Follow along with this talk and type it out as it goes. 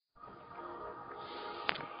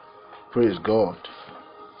Praise God.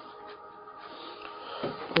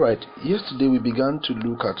 Alright, yesterday we began to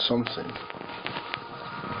look at something.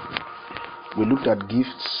 We looked at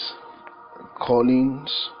gifts,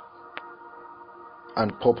 callings,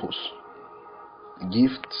 and purpose.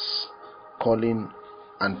 Gifts, calling,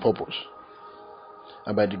 and purpose.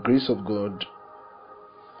 And by the grace of God,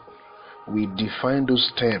 we define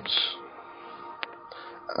those terms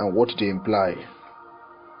and what they imply.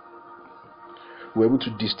 We're able to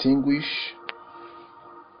distinguish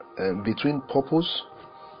between purpose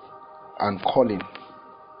and calling,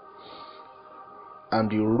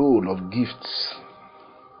 and the role of gifts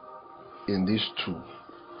in these two.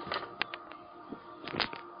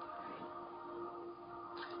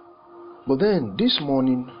 But then this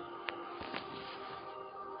morning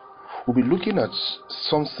we'll be looking at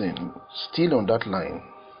something still on that line.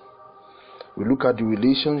 We look at the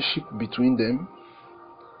relationship between them,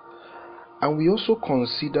 and we also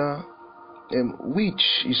consider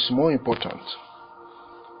which is more important,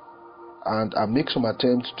 and I make some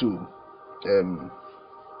attempts to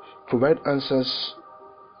provide answers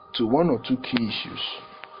to one or two key issues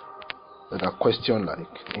that are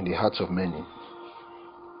question-like in the hearts of many.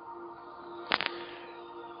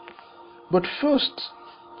 But first,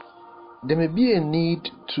 there may be a need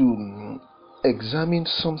to examine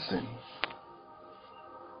something.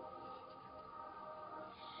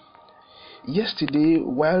 Yesterday,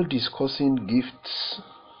 while discussing gifts,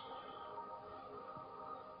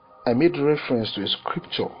 I made reference to a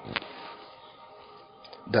scripture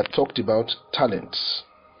that talked about talents.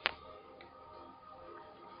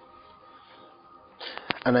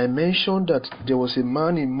 And I mentioned that there was a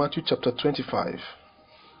man in Matthew chapter 25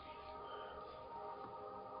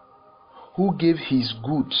 who gave his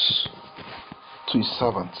goods to his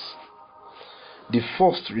servants. The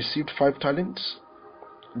first received 5 talents,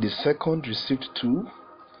 the second received 2,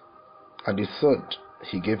 and the third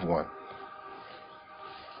he gave 1.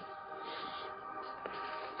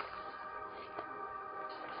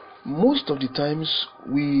 Most of the times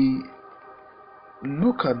we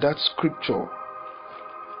look at that scripture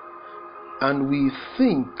and we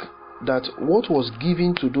think that what was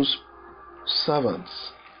given to those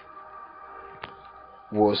servants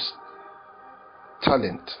was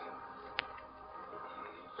talent.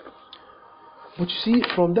 But you see,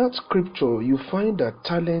 from that scripture you find that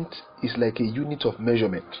talent is like a unit of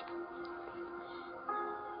measurement.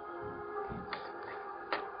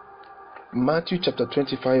 Matthew chapter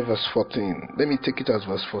 25 verse 14. Let me take it as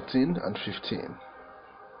verse 14 and 15.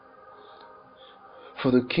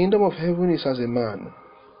 For the kingdom of heaven is as a man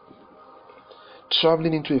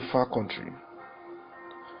traveling into a far country,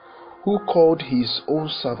 who called his own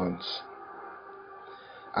servants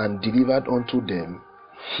and delivered unto them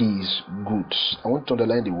his goods. I want to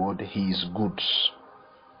underline the word his goods.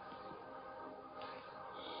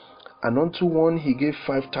 And unto one he gave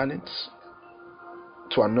 5 talents,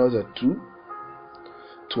 to another 2,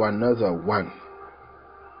 to another 1.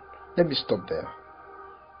 Let me stop there.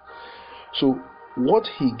 So what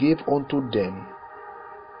he gave unto them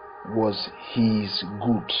was his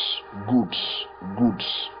goods.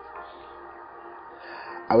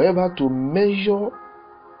 However, to measure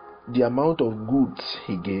the amount of goods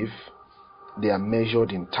he gave, they are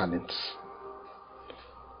measured in talents.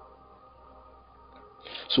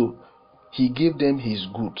 So he gave them his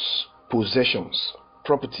goods, possessions,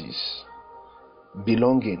 properties,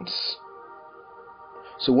 belongings.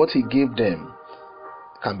 So what he gave them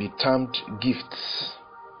can be termed gifts,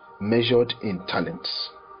 measured in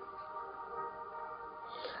talents.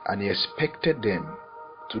 And he expected them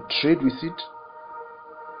to trade with it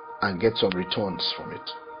and get some returns from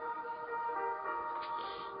it.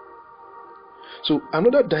 So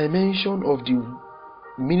another dimension of the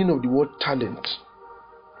meaning of the word talent,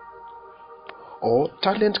 or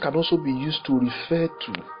talent, can also be used to refer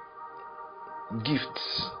to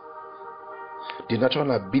gifts, the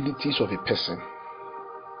natural abilities of a person,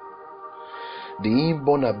 the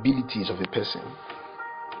inborn abilities of a person.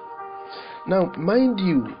 Now, mind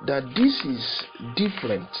you that this is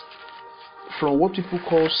different from what people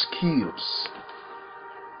call skills.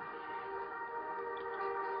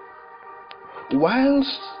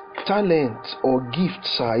 Whilst talent or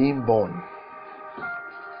gifts are inborn,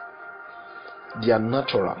 they are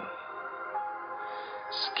natural.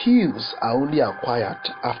 Skills are only acquired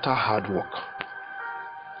after hard work.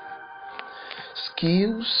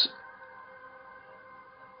 Skills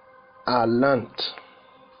are learnt.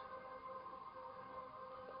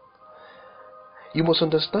 You must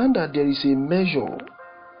understand that there is a measure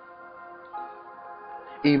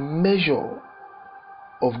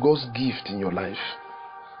of God's gift in your life.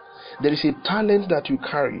 There is a talent that you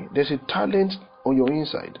carry. There's a talent on your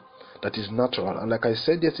inside that is natural. And like I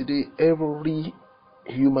said yesterday, every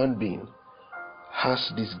human being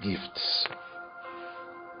has these gifts.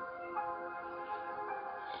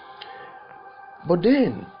 But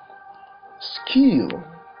then, skill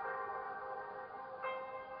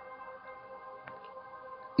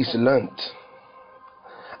is learnt.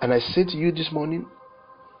 And I said to you this morning,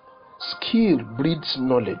 skill breeds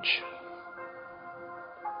knowledge.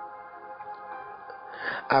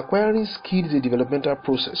 Acquiring skill is a developmental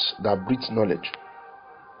process that breeds knowledge.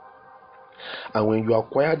 And when you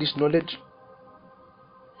acquire this knowledge,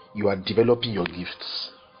 you are developing your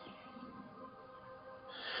gifts.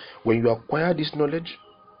 When you acquire this knowledge,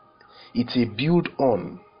 it's a build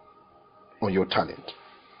on your talent.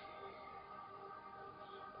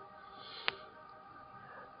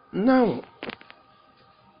 Now,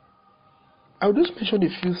 I'll just mention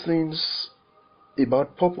a few things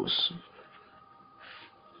about purpose.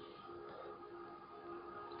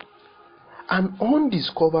 An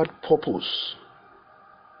undiscovered purpose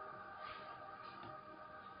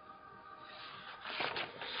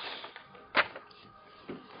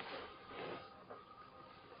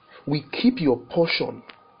will keep your portion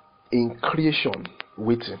in creation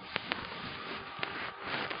waiting.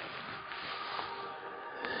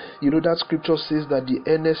 You know that scripture says that the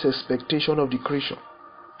earnest expectation of the creation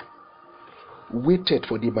waited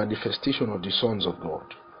for the manifestation of the sons of God.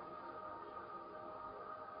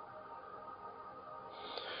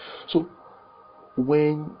 So,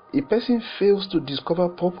 when a person fails to discover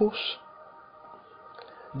purpose,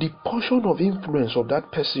 the portion of influence of that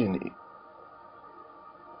person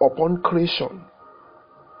upon creation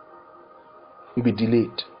will be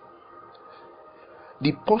delayed.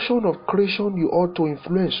 The portion of creation you ought to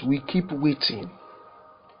influence will keep waiting.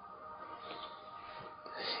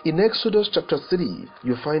 In Exodus chapter 3,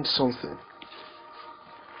 you find something.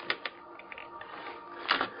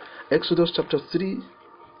 Exodus chapter 3,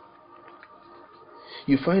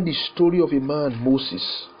 you find the story of a man,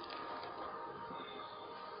 Moses.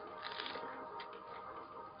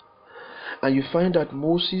 And you find that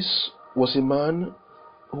Moses was a man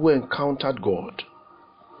who encountered God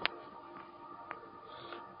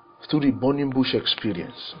through the burning bush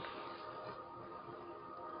experience.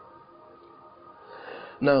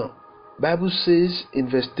 Now, Bible says in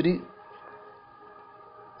verse 3,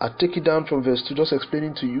 I take it down from verse 2, just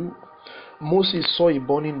explaining to you, Moses saw a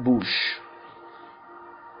burning bush.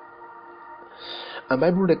 And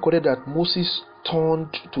Bible recorded that Moses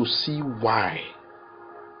turned to see why.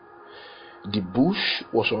 The bush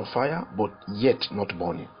was on fire, but yet not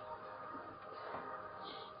burning.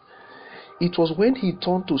 It was when he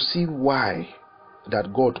turned to see why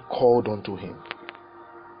that God called unto him.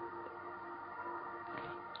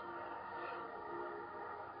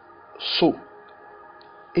 So,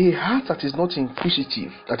 a heart that is not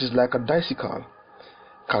inquisitive, that is like a bicycle,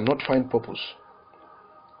 cannot find purpose,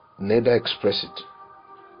 neither express it.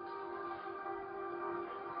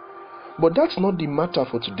 But that's not the matter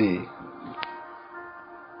for today.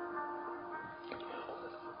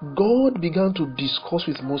 God began to discuss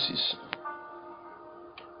with Moses.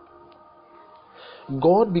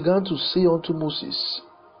 God began to say unto Moses,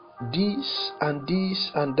 this and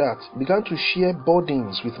this and that. Began to share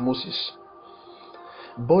burdens with Moses.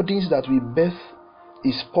 Burdens that will birth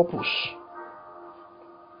his purpose.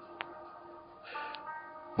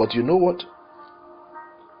 But you know what?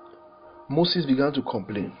 Moses began to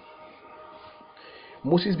complain.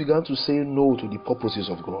 Moses began to say no to the purposes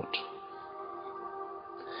of God.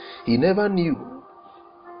 He never knew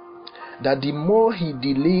that the more he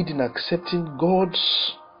delayed in accepting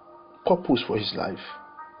God's purpose for his life,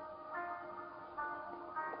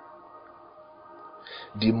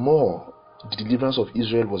 the more the deliverance of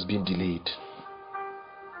Israel was being delayed.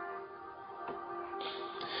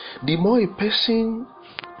 The more a person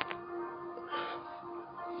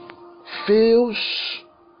fails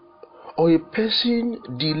or a person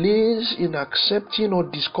delays in accepting or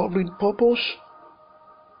discovering purpose,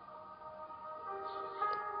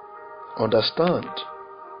 understand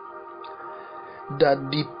that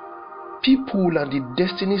the people and the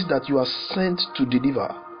destinies that you are sent to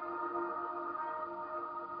deliver,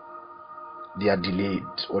 they are delayed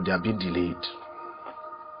or they are being delayed.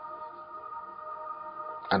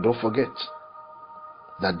 And don't forget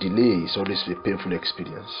that delay is always a painful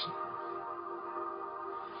experience.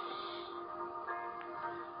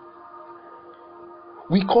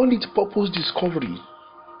 We call it purpose discovery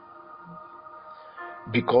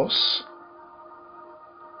because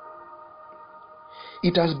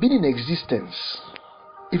it has been in existence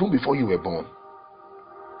even before you were born.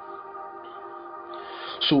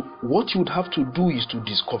 So what you would have to do is to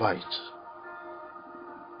discover it.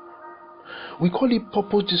 We call it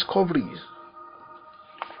purpose discovery.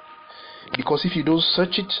 Because if you don't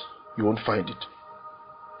search it, you won't find it.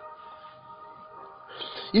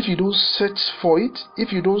 If you don't search for it,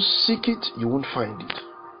 if you don't seek it, you won't find it.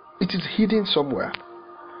 It is hidden somewhere.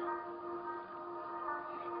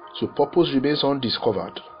 So purpose remains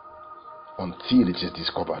undiscovered until it is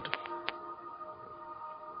discovered.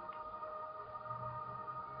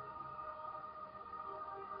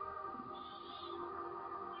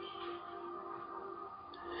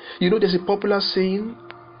 You know, there's a popular saying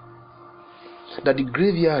that the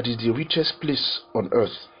graveyard is the richest place on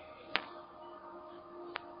earth.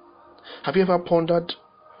 Have you ever pondered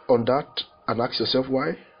on that and asked yourself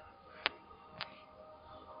why?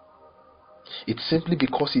 It's simply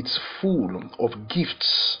because it's full of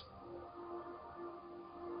gifts,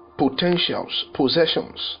 potentials,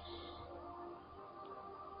 possessions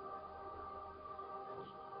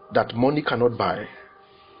that money cannot buy.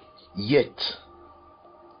 Yet,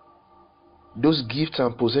 those gifts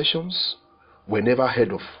and possessions were never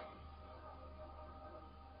heard of.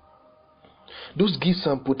 Those gifts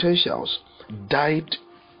and potentials died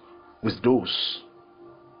with those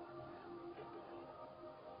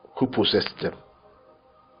who possessed them.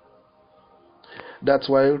 That's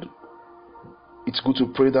why it's good to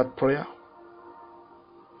pray that prayer.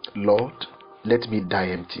 Lord, let me die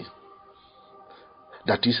empty.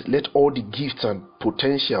 That is, let all the gifts and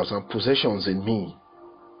potentials and possessions in me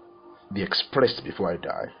be expressed before I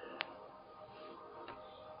die.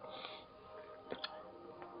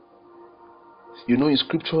 You know, in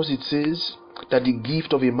scriptures it says that the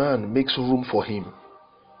gift of a man makes room for him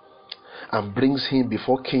and brings him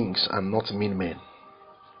before kings and not mean men.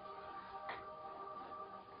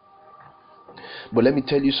 But let me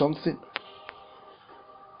tell you something.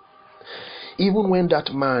 Even when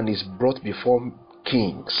that man is brought before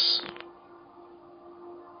kings,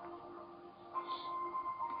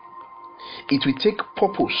 it will take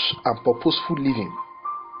purpose and purposeful living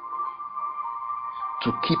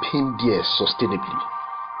to keep him there sustainably.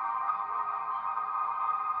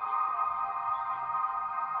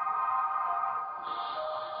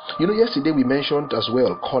 You know, yesterday we mentioned as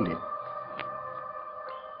well calling.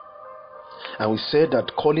 And we said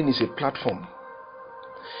that calling is a platform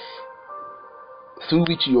through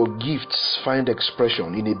which your gifts find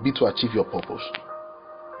expression in a bid to achieve your purpose.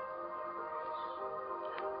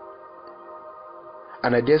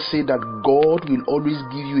 And I dare say that God will always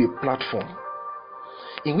give you a platform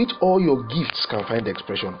in which all your gifts can find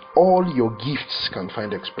expression. All your gifts can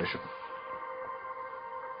find expression.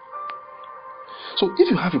 So if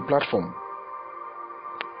you have a platform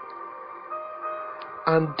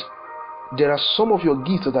and there are some of your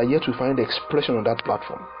gifts that are yet to find expression on that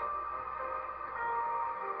platform,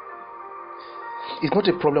 it's not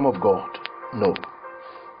a problem of God. No.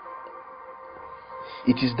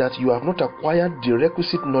 It is that you have not acquired the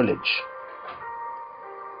requisite knowledge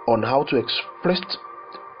on how to express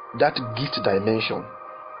that gift dimension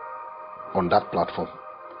on that platform.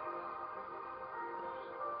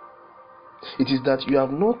 It is that you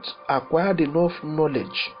have not acquired enough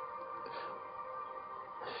knowledge.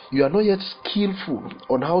 You are not yet skillful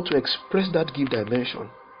on how to express that gift dimension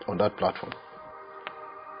on that platform.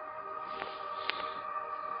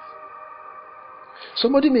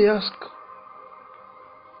 Somebody may ask,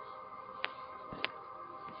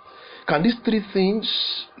 can these three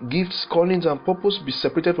things, gifts, callings, and purpose, be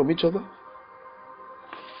separated from each other?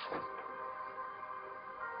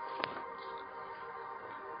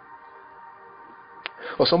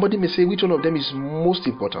 Or somebody may say, which one of them is most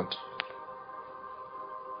important?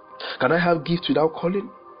 Can I have gifts without calling?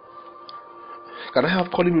 Can I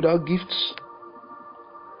have calling without gifts?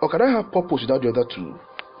 Or can I have purpose without the other two?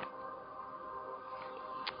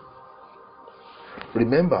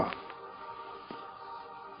 Remember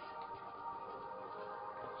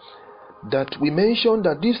that we mentioned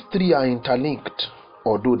that these three are interlinked,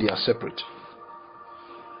 although they are separate.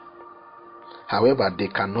 However, they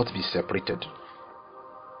cannot be separated.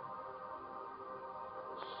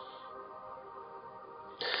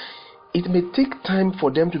 It may take time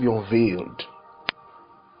for them to be unveiled.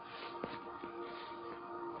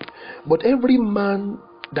 But every man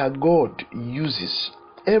that God uses,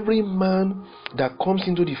 every man that comes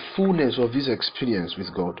into the fullness of his experience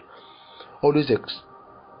with God, always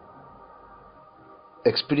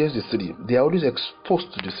experience the three. They are always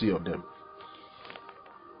exposed to the three of them.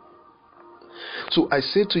 So I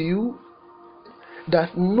say to you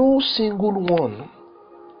that no single one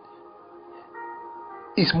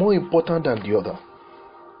is more important than the other.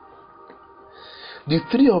 The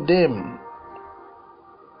three of them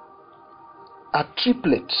are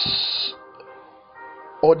triplets,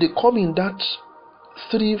 or they come in that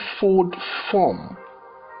threefold form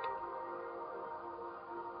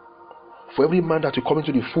for every man that will come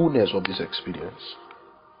into the fullness of this experience.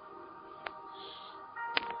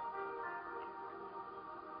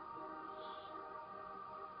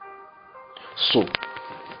 So,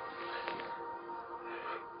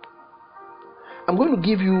 I'm going to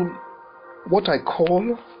give you what I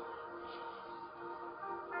call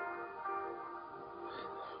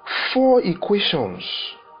 4 equations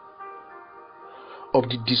of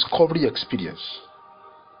the discovery experience.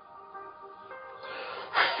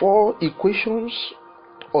 4 equations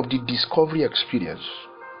of the discovery experience.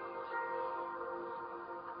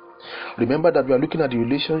 Remember that we are looking at the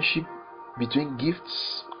relationship between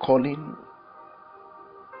gifts, calling,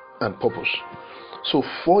 and purpose. So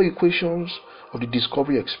 4 equations of the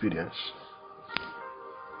discovery experience.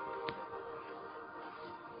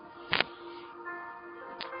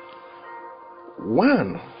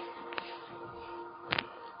 1,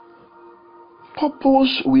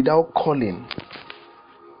 purpose without calling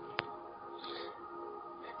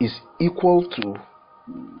is equal to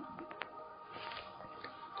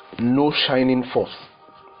no shining forth.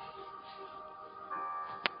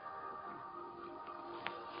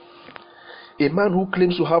 A man who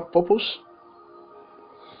claims to have purpose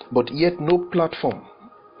but yet no platform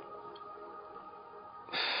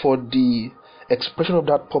for the expression of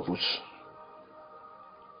that purpose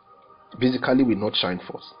basically will not shine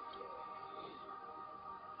forth.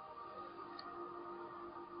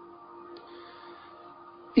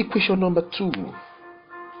 Equation number 2.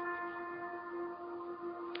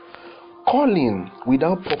 Calling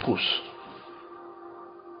without purpose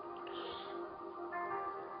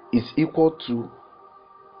is equal to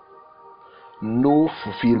no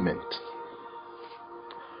fulfillment.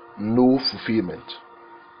 No fulfillment.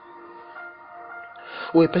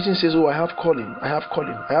 Oh, a person says, oh, I have calling, I have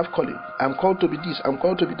calling, I have calling. I'm called to be this, I'm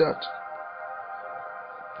called to be that.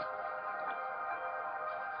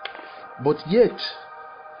 But yet,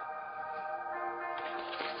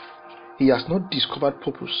 he has not discovered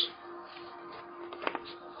purpose.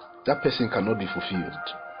 That person cannot be fulfilled.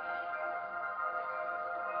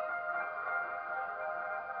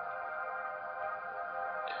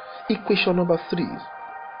 Equation number 3.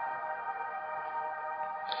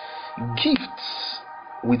 Gifts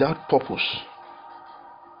without purpose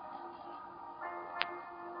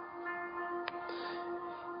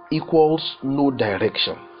equals no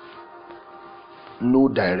direction. No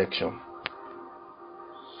direction.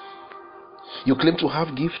 You claim to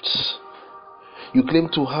have gifts. You claim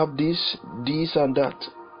to have this and that.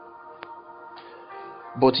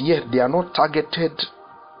 But yet they are not targeted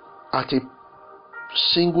at a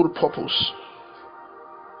single purpose.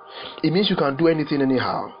 It means you can do anything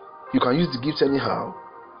anyhow. You can use the gifts anyhow.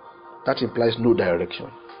 That implies no direction.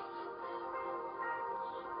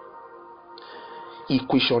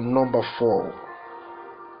 Equation number 4.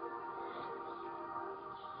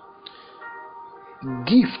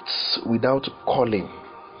 Gifts without calling.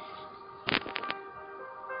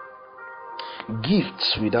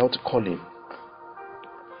 Gifts without calling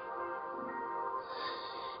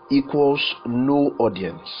equals no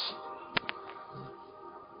audience.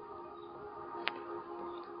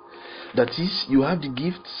 That is, you have the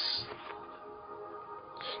gifts,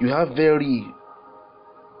 you have very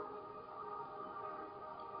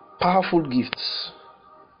powerful gifts,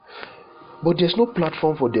 but there's no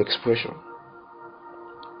platform for the expression.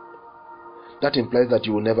 That implies that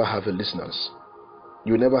you will never have listeners.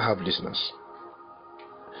 You will never have listeners.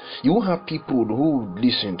 You won't have people who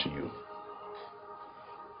listen to you.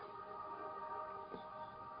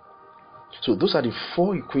 So those are the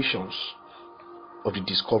 4 equations of the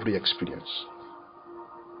discovery experience.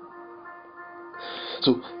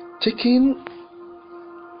 So taking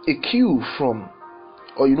a cue from,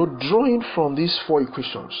 or drawing from these 4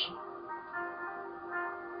 equations,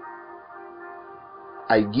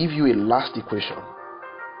 I give you a last equation.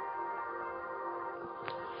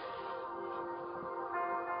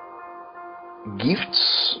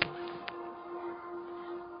 Gifts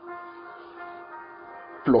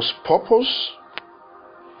plus purpose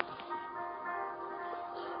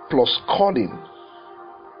plus calling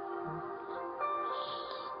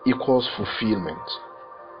equals fulfillment.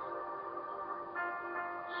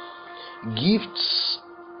 Gifts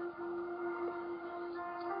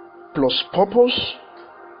plus purpose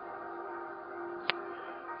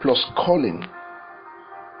plus calling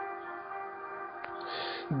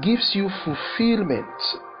gives you fulfillment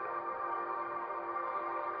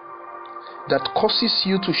that causes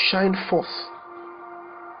you to shine forth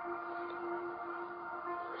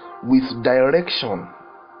with direction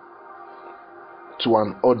to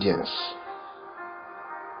an audience.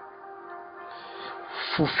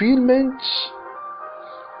 Fulfillment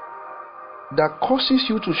that causes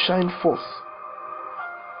you to shine forth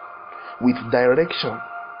with direction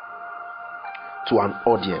to an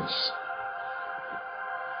audience.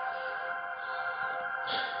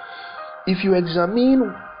 If you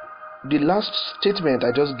examine the last statement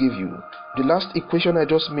I just gave you, the last equation I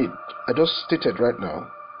just stated right now,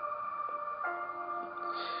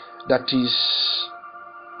 that is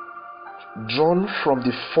drawn from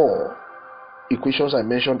the 4 equations I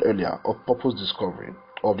mentioned earlier of purpose discovery,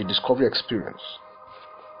 of the discovery experience,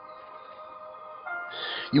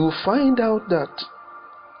 you will find out that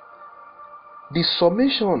the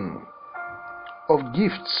summation of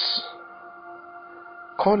gifts,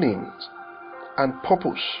 callings, and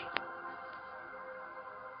purpose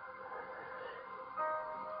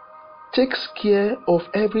takes care of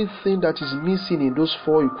everything that is missing in those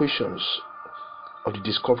 4 equations of the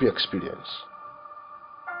discovery experience.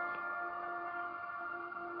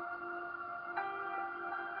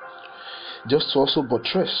 Just to also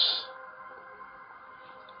buttress,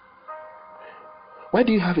 why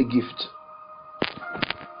do you have a gift?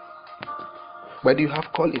 Why do you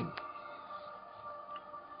have calling?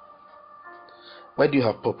 Why do you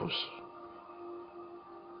have purpose?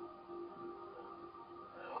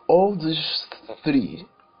 All these 3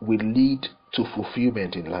 will lead to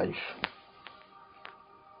fulfillment in life.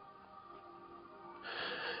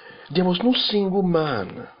 There was no single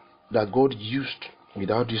man that God used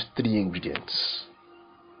without these 3 ingredients.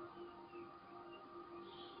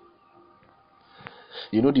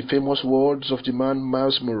 You know the famous words of the man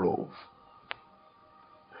Miles Monroe: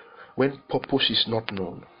 when purpose is not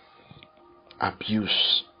known,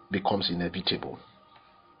 abuse becomes inevitable.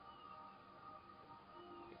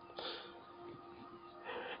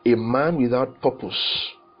 A man without purpose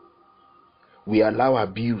will allow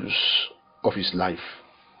abuse of his life.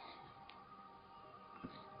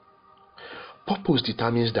 Purpose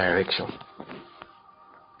determines direction.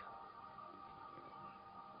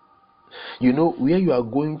 You know, where you are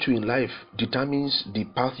going to in life determines the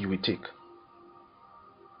path you will take.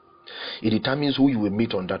 It determines who you will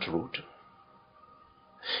meet on that road.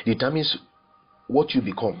 It determines what you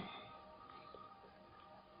become.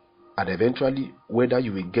 And eventually, whether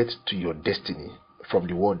you will get to your destiny from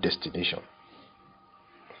the word destination.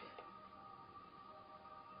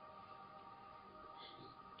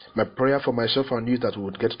 My prayer for myself and you is that we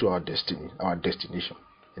would get to our destiny, our destination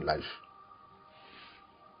in life.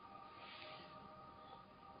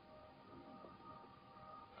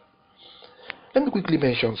 Let me quickly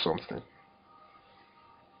mention something.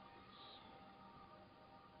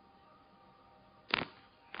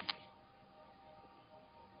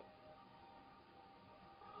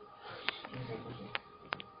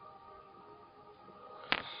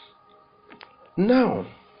 Now,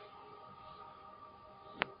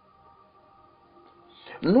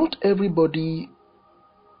 not everybody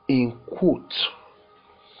in quote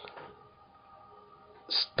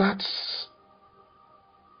starts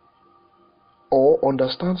or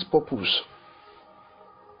understands purpose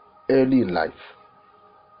early in life.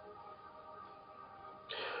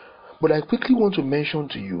 But I quickly want to mention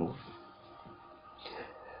to you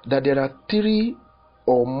that there are 3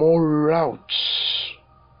 or more routes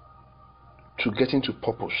to getting to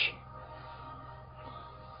purpose.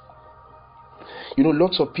 You know,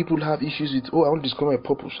 lots of people have issues with, I want to discover my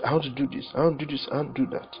purpose. I want to do this. I want to do this. I want to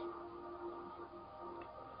do that.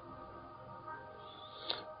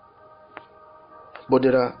 But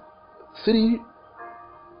there are 3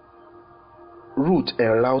 routes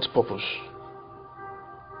and route purpose.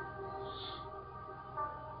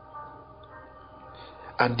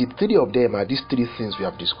 And the 3 of them are these 3 things we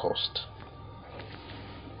have discussed.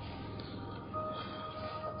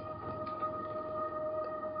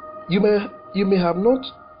 You may have not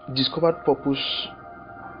discovered purpose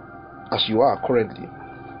as you are currently,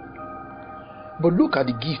 but look at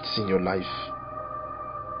the gifts in your life.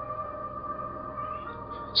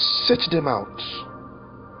 Search them out.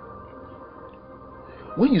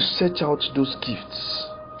 When you search out those gifts,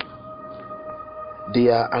 they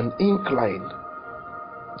are an incline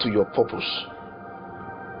to your purpose.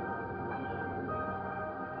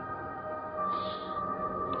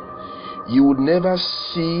 You would never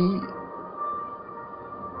see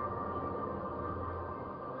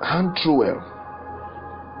hand trowel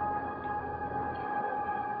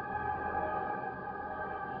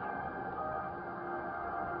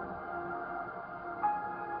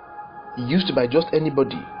used by just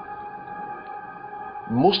anybody.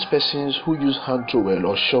 Most persons who use hand trowel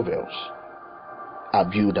or shovels are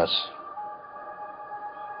builders.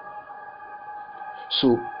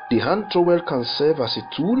 So the hand trowel can serve as a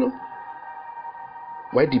tool,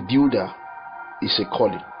 while the builder is a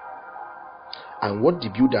calling. And what the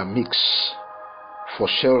builder makes for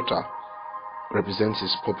shelter represents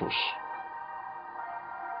his purpose.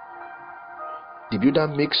 The builder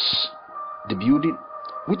makes the building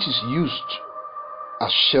which is used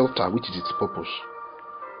as shelter, which is its purpose.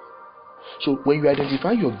 So when you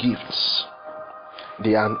identify your gifts,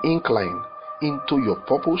 they are an incline into your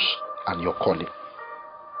purpose and your calling.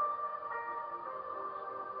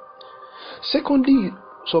 Secondly,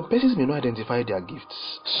 some persons may not identify their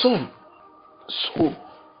gifts. Some. So,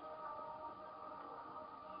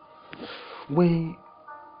 when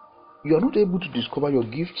you are not able to discover your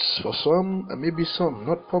gifts, for some, and maybe some,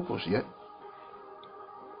 not purpose yet,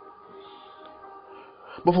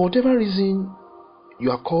 but for whatever reason,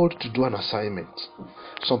 you are called to do an assignment.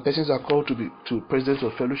 Some persons are called to be presidents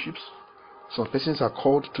of fellowships. Some persons are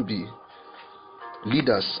called to be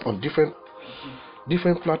leaders on different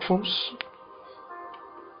platforms.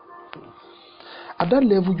 At that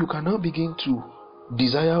level, you can now begin to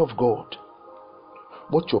desire of God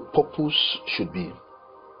what your purpose should be.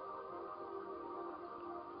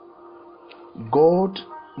 God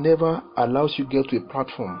never allows you get to a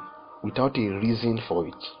platform without a reason for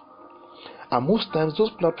it. And most times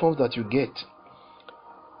those platforms that you get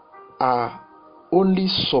are only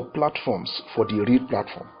sub-platforms for the real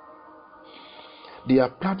platform. They are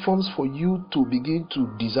platforms for you to begin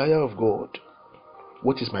to desire of God,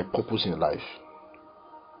 what is my purpose in life?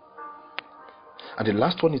 And the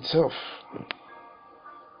last one itself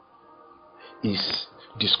is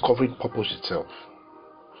discovering purpose itself.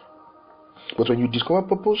 But when you discover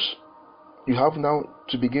purpose, you have now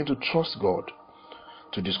to begin to trust God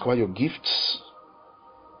to discover your gifts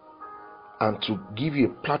and to give you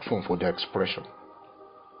a platform for their expression.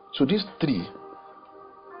 So these three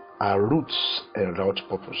are roots around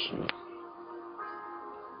purpose.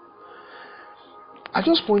 I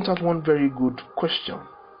just point out one very good question.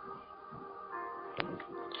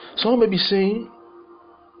 Someone may be saying,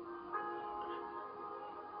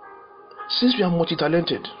 since we are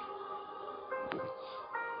multi-talented,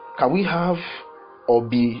 can we have or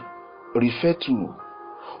be referred to,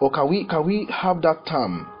 or can we have that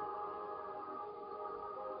term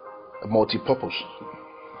multi-purpose?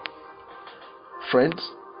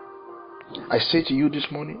 Friends, I say to you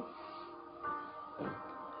this morning,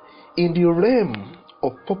 in the realm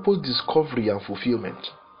of purpose discovery and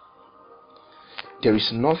fulfillment, there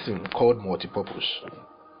is nothing called multi-purpose.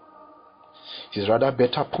 It is rather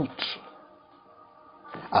better put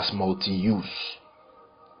as multi-use.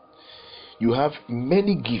 You have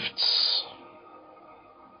many gifts.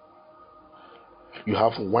 You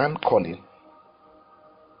have one calling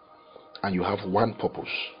and you have one purpose.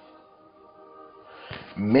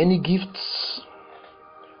 Many gifts,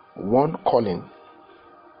 one calling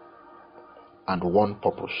and one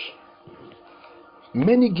purpose.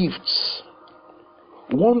 Many gifts,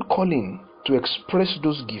 one calling to express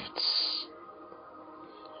those gifts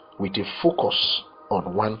with a focus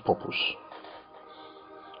on one purpose.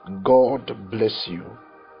 God bless you,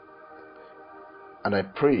 and I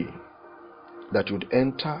pray that you would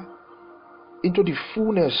enter into the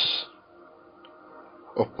fullness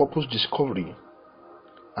of purpose discovery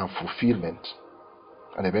and fulfillment,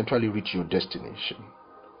 and eventually reach your destination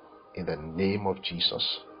in the name of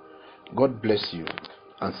Jesus. God bless you,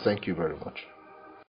 and thank you very much.